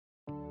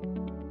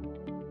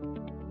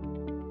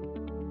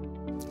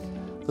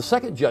The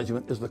second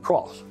judgment is the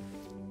cross.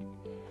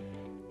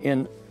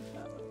 In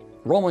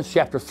Romans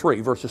chapter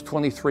 3, verses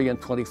 23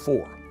 and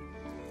 24,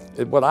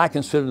 what I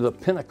consider the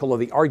pinnacle of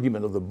the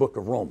argument of the book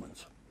of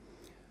Romans,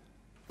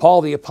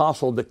 Paul the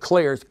apostle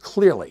declares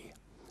clearly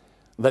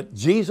that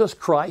Jesus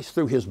Christ,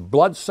 through his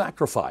blood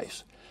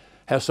sacrifice,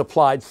 has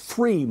supplied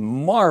three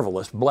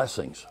marvelous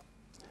blessings.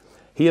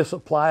 He has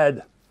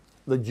supplied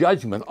the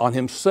judgment on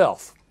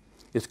himself.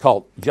 It's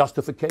called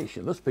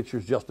justification. This picture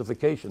is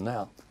justification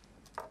now.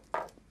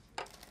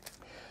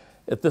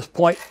 At this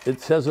point, it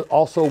says that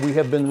also we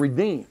have been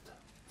redeemed.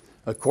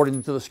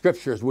 According to the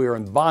scriptures, we are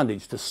in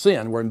bondage to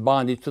sin. We're in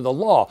bondage to the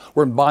law.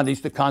 We're in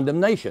bondage to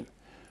condemnation.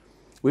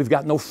 We've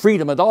got no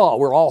freedom at all.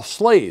 We're all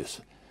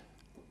slaves.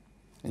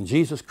 And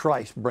Jesus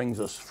Christ brings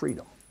us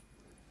freedom.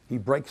 He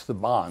breaks the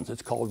bonds.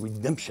 It's called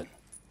redemption.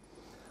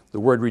 The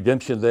word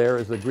redemption there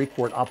is the Greek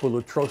word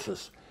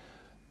apolutrosis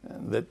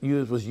that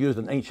was used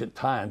in ancient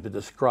times to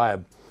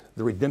describe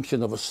the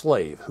redemption of a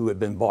slave who had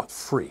been bought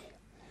free.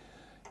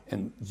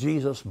 And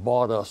Jesus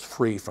bought us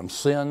free from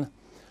sin,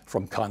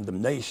 from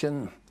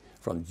condemnation,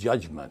 from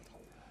judgment,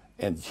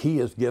 and he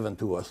has given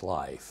to us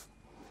life.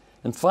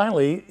 And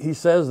finally, he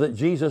says that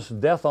Jesus'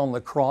 death on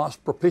the cross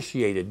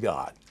propitiated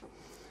God.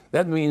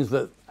 That means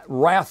that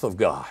wrath of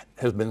God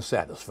has been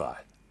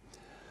satisfied.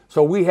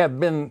 So we have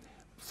been,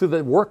 through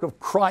the work of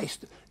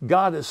Christ,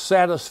 God has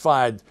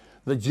satisfied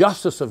the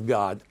justice of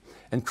God,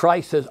 and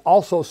Christ has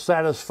also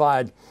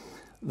satisfied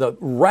the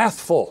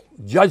wrathful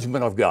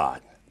judgment of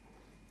God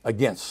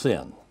against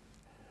sin.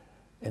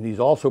 And he's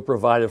also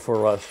provided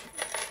for us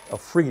a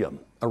freedom,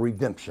 a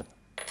redemption.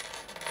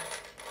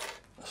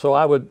 So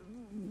I would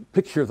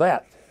picture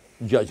that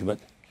judgment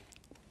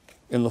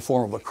in the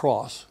form of a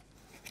cross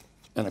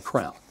and a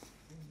crown.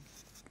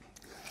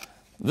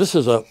 This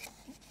is a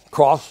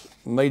cross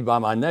made by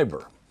my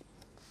neighbor.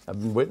 I've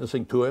been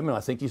witnessing to him, and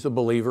I think he's a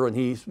believer, and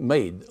he's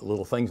made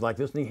little things like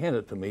this, and he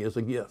handed it to me as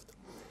a gift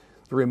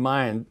to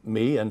remind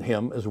me and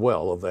him as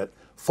well of that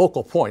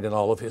focal point in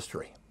all of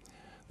history,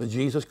 that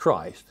Jesus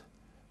Christ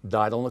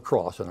died on the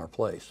cross in our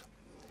place.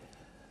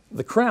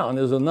 The crown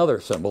is another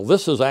symbol.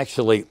 This is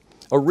actually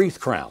a wreath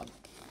crown.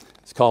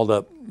 It's called,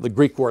 the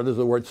Greek word is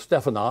the word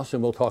Stephanos,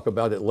 and we'll talk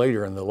about it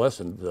later in the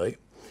lesson today.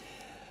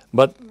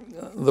 But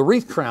the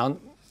wreath crown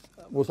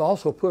was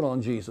also put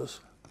on Jesus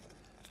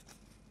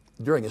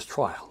during his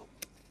trial.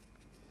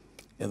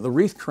 And the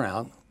wreath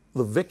crown,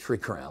 the victory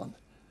crown,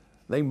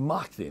 they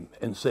mocked him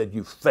and said,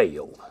 "You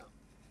failed.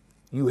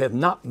 You have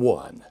not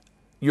won.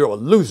 You're a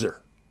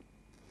loser."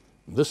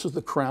 This is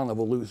the crown of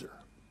a loser.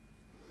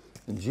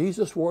 And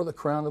Jesus wore the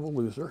crown of a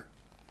loser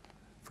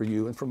for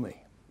you and for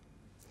me.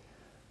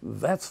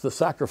 That's the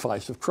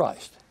sacrifice of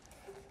Christ.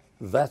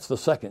 That's the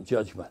second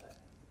judgment.